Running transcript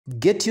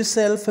Get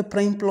yourself a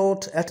prime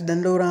plot at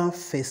Dandora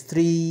Phase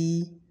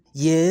 3.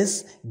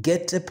 Yes,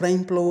 get a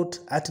prime plot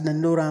at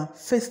Dandora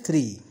Phase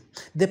 3.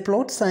 The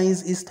plot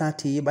size is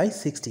 30 by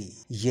 60.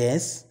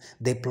 Yes,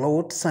 the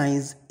plot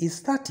size is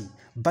 30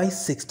 by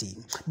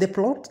 60. The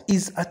plot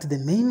is at the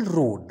main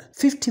road,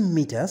 50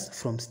 meters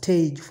from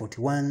stage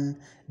 41,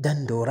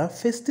 Dandora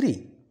Phase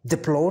 3. The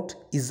plot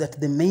is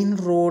at the main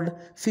road,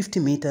 50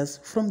 meters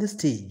from the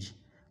stage,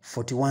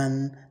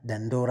 41,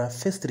 Dandora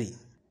Phase 3.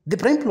 The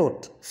prime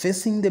plot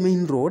facing the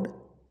main road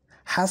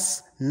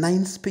has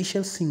 9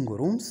 special single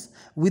rooms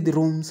with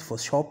rooms for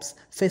shops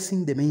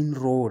facing the main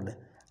road.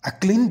 A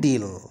clean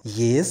deal.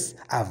 Yes,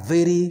 a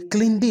very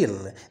clean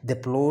deal. The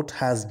plot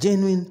has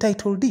genuine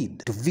title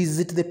deed. To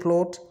visit the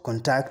plot,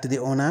 contact the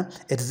owner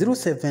at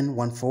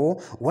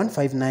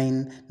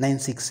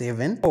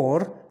 0714-159-967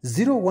 or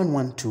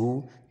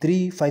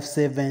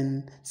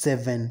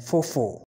 0112-357-744.